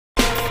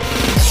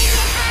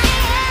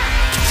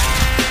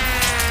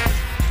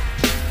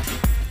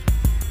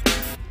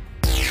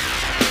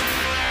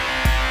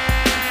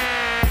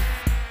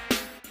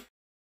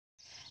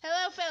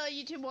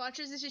YouTube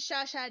watchers, this is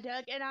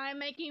Cheycheyduck, and I'm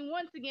making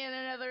once again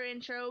another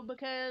intro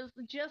because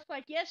just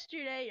like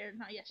yesterday, or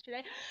not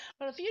yesterday,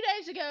 but a few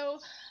days ago,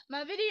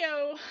 my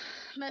video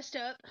messed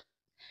up,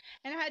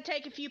 and I had to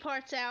take a few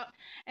parts out,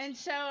 and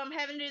so I'm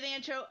having to do the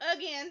intro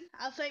again.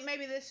 I think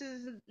maybe this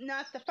is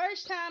not the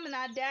first time, and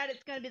I doubt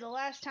it's going to be the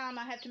last time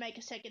I have to make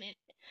a second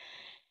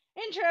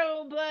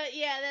intro, but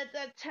yeah,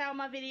 that's how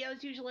my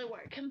videos usually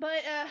work.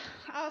 But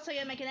I also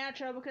gotta make an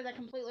outro because I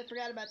completely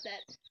forgot about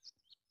that.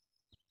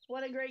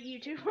 What a great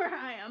YouTuber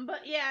I am.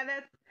 But yeah,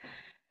 that's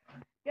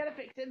gotta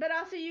fix it. But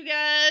I'll see you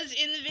guys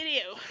in the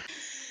video.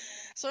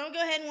 So I'm gonna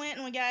go ahead and went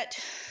and we got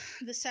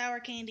the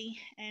sour candy,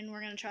 and we're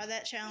gonna try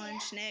that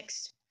challenge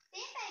next.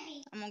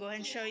 I'm gonna go ahead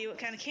and show you what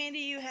kind of candy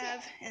you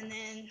have, and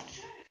then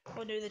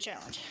we'll do the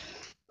challenge.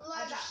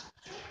 I just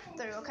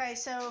threw. Okay,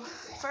 so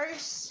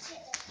first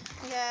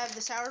we have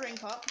the sour ring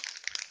pop.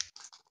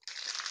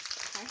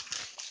 Okay.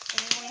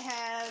 And then we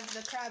have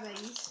the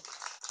crybabies.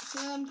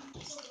 And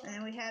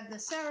then we have the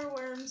sour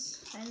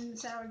worms and the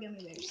sour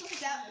gummy bears.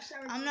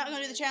 I'm not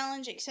going to do the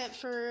challenge except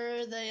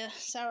for the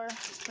sour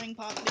ring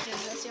pop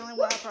because that's the only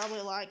one I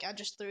probably like. I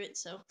just threw it,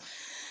 so.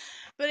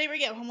 But here we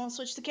go. I'm going to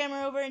switch the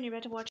camera over and you're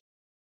about to watch.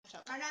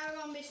 Right now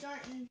we're going to be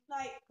starting,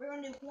 we're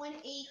going to do one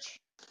each.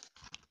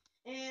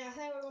 And I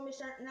think we're going to be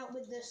starting out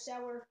with the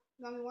sour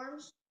gummy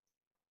worms.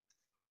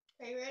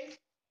 Okay, you ready?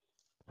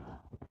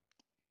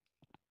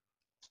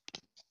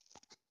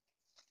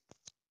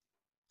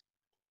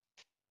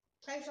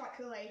 Tastes like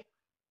Kool-Aid.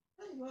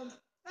 That's good.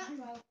 That's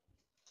good.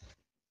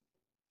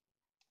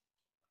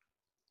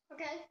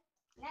 Okay,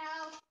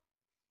 now,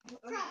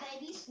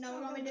 crybabies. No,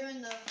 we're going to be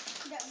doing the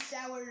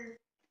sour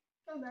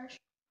gummy bears.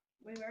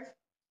 Gummy bears.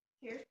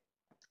 Here.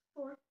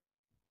 4.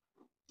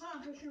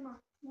 Hold on, for more.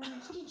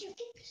 Did you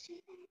get this in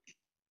there?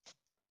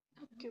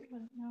 Get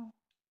one. No.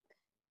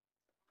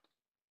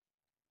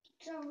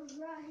 So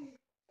right here.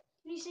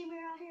 Can you see me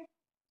right here?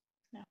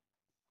 No.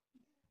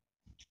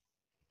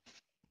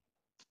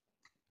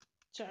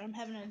 Sorry, I'm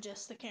having to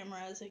adjust the camera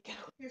as it goes.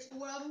 Here's 4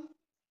 of them.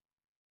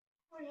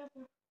 What do you have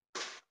there?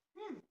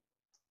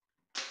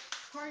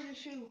 Hard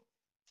to chew.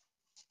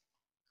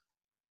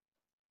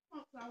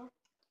 Not sour.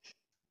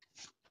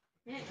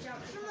 It ain't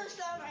sour. Some of the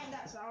stuff ain't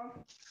that sour.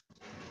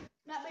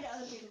 Not be the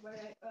other people, but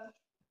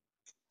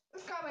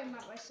it's probably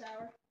not like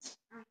sour.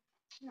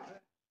 Not really.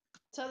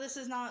 So this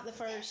is not the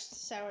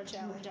first sour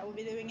challenge. I will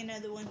be doing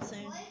another one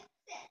soon.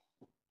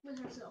 With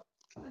herself.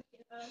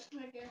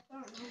 Okay,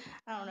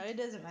 I don't know. It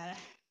doesn't matter.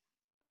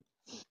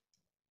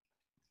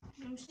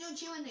 I'm still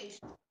chewing these.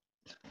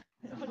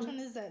 Which one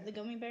is that? The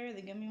gummy bear or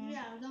the gummy one?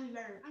 Yeah, gummy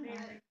bear.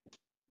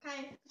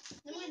 Okay,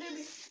 then we're gonna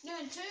be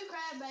doing 2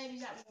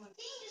 crybabies at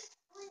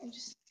once.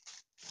 Just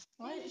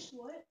what? Just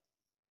what?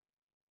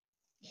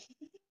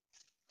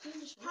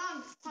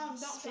 Hung, don't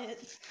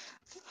spit.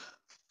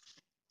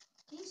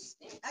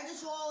 I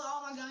just swallowed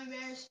all my gummy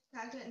bears.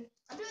 I couldn't.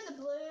 I'm doing the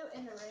blue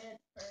and the red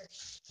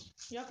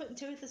first. Y'all putting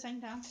 2 at the same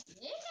time?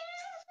 Yeah.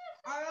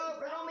 Alright,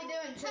 we're gonna be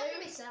doing 2. It's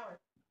gonna be sour.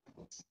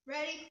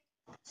 Ready,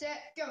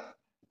 set, go.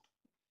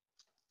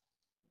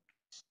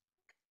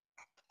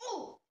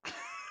 Oh.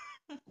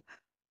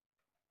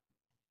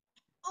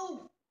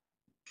 Oh.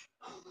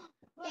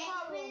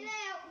 Can't spit it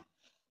out.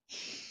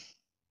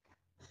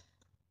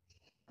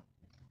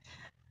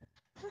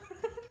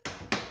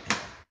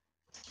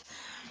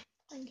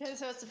 Okay,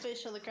 so it's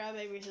official. The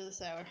crybabies are the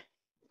sour.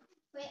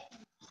 Quit,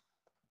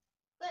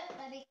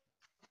 baby.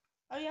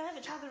 Oh yeah, I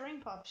haven't tried the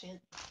ring pops yet.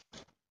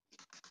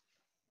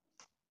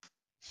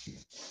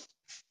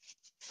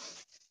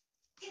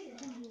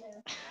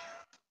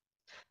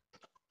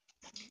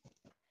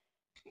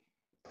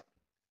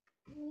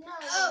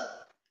 No.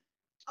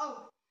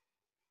 Oh.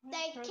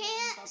 They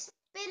can't spit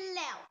it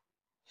out.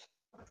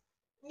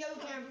 No,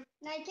 you can.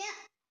 No, you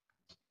can't.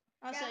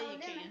 I say you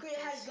can. Because it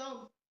has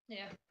gum.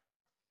 Yeah.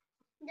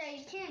 Yeah,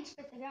 you can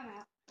spit the gum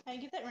out. Hey,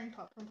 get that ring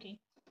pop from King.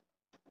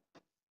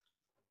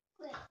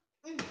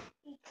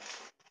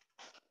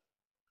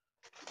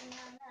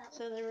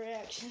 So the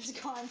reaction's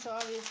gone, so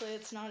obviously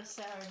it's not as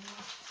sour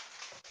anymore.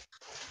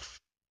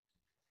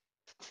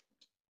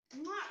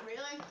 Not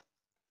really.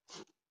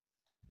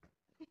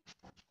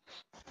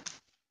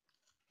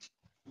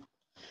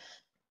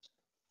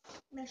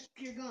 That's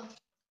pure gum.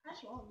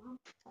 That's all, Mom.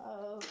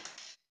 Oh.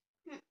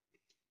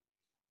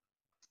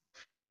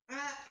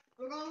 Alright,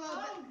 we're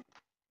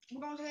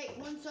gonna take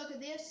 1 suck of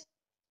this.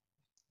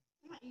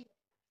 I'm not eating it.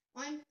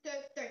 1, 2,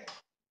 3.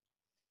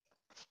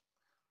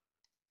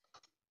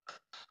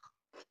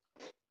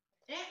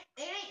 It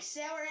ain't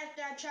sour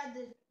after I tried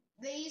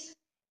these.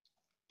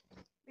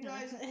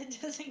 Because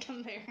it doesn't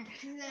compare.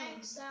 It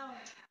ain't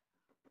sour.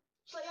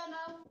 So y'all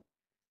know,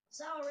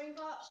 sour ring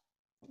pops,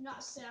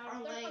 not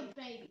sour. They're for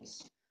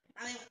babies.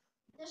 I mean,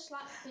 just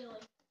like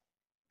Billy.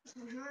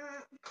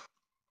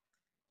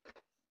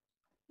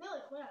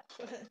 Billy, quit.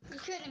 You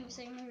couldn't even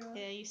sing me, really.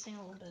 Yeah, you sing a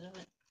little bit of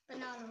it. But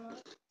not a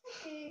lot.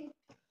 Okay.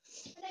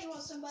 I think you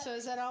want somebody. So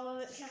is that all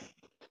of it? No.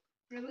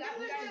 Yeah,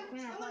 we got to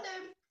do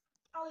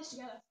all this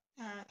together.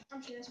 Alright.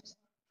 I'm sure that's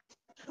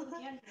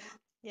sour.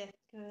 Yeah,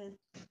 go ahead.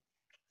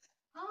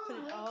 Put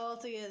it all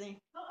together.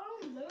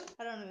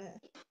 I don't know that.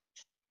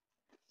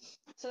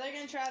 So they're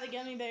gonna try the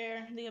gummy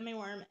bear, the gummy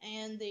worm,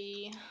 and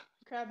the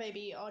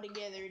crybaby all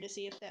together to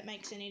see if that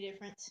makes any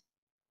difference.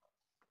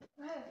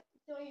 Oh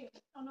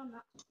no, I'm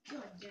not.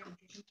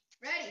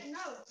 Ready? No.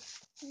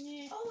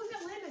 Yeah. Oh, we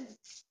got lemon.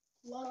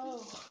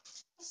 Oh,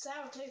 that's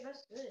sour too.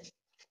 That's good.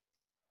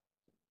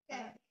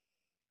 Okay.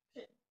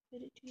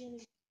 Put it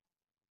together.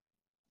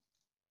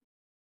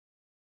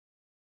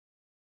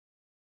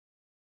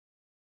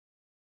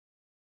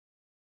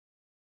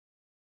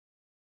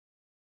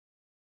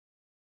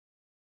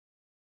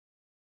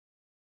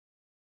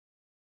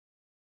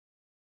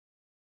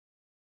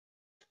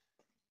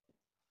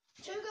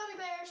 Two gummy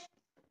bears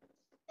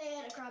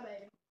and a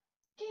crybaby.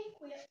 Okay,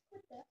 quit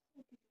that.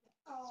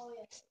 Oh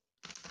yes.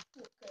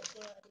 Good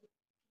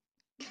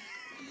buddy.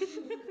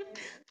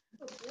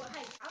 Good boy.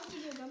 Hey, I'll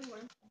give you a gummy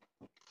worm.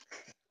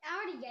 I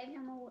already gave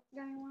him a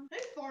gummy worm. Who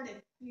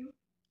farted? You.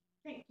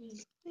 Thank you.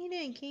 What are you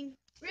doing, King?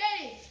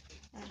 Ready?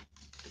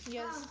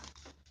 Yes.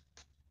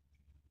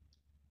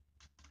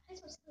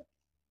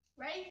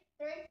 Ready?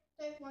 3,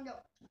 2, 1, go.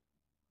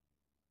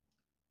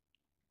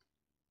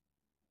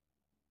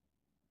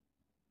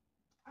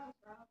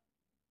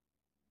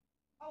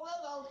 Oh, well,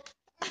 go.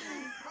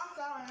 I'm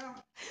sorry now.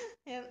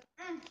 Yep.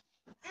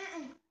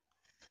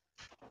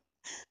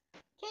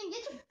 Ken,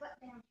 get your butt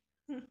down.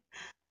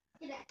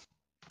 Get down.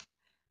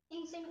 Can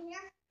you see me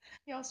here?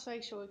 Y'all's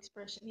facial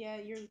expression. Yeah,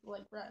 you're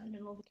like right in the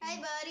middle of the Hey,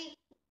 camera. buddy.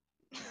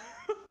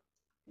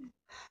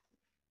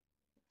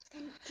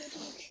 Can you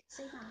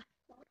see my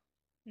photo?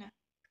 No.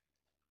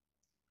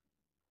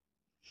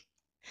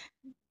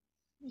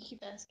 You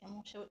keep asking,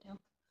 we'll show it to him.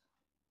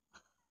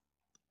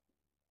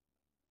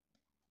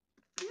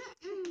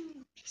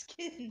 Just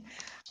kidding.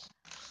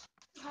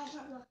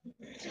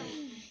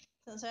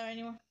 Don't sour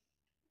anymore?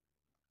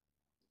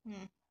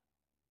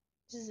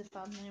 This is a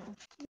 5-minute one.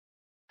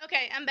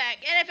 Okay, I'm back,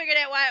 and I figured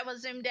out why it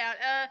was zoomed out.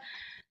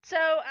 So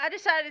I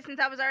decided since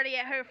I was already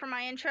at her for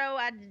my intro,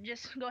 I'd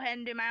just go ahead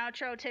and do my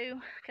outro too,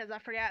 because I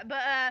forgot.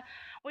 But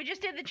we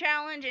just did the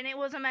challenge, and it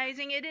was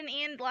amazing. It didn't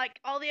end like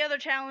all the other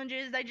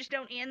challenges. They just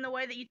don't end the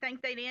way that you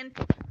think they'd end.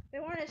 They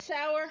weren't as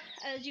sour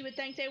as you would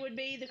think they would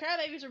be. The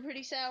crybabies were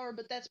pretty sour,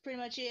 but that's pretty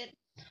much it.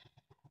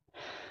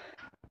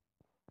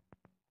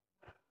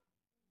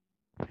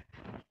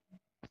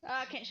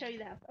 I can't show you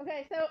the house.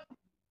 Okay, so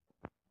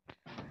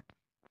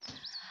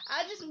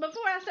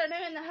before I start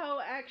doing the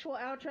whole actual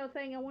outro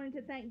thing, I wanted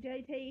to thank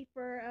JT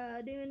for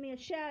doing me a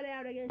shout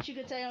out, I guess you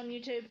could say, on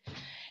YouTube.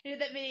 He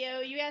did that video.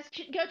 You guys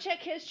go check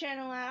his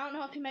channel out. I don't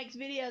know if he makes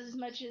videos as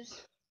much as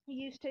he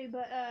used to,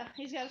 but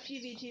he's got a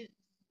few YouTube.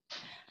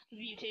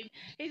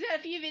 He's got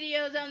a few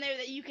videos on there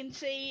that you can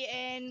see,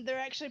 and they're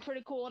actually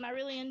pretty cool, and I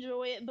really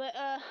enjoy it. But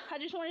I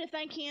just wanted to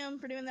thank him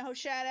for doing the whole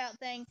shout out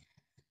thing.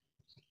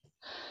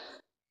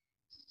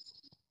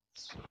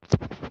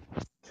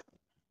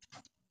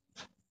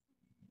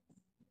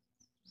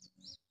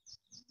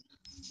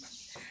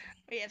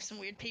 We have some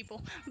weird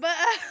people, but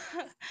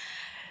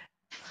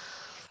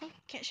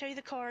can't show you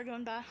the car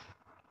going by.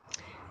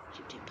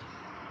 YouTube.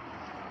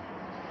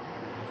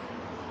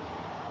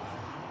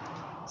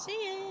 See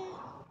ya.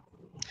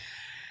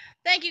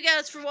 Thank you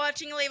guys for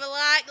watching. Leave a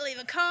like, leave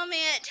a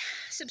comment,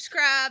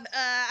 subscribe.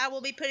 I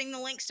will be putting the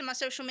links to my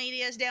social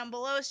medias down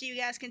below so you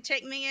guys can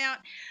check me out.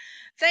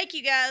 Thank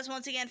you guys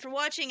once again for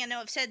watching. I know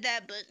I've said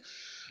that, but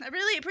I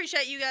really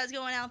appreciate you guys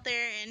going out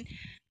there,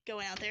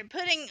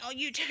 putting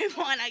YouTube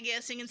on, I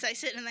guess you can say,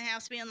 sitting in the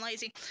house being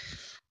lazy,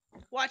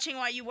 watching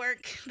while you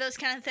work, those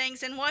kind of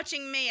things, and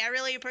watching me. I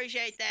really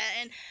appreciate that.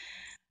 And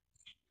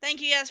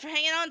thank you guys for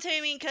hanging on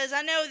to me, because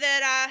I know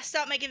that I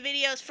stopped making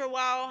videos for a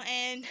while,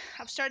 and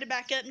I've started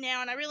back up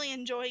now, and I really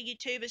enjoy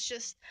YouTube. It's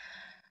just,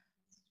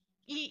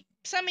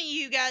 some of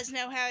you guys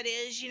know how it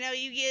is. You know,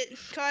 you get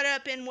caught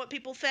up in what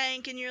people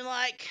think, and you're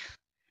like,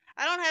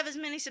 I don't have as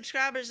many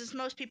subscribers as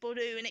most people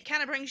do, and it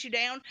kind of brings you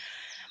down.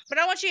 But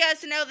I want you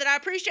guys to know that I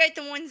appreciate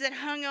the ones that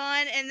hung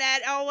on and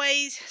that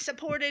always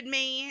supported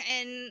me,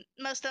 and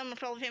most of them are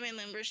probably family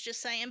members,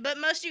 just saying. But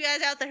most of you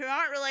guys out there who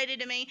aren't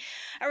related to me,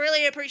 I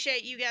really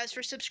appreciate you guys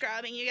for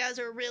subscribing. You guys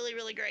are really,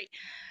 really great.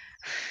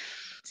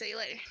 See you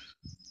later.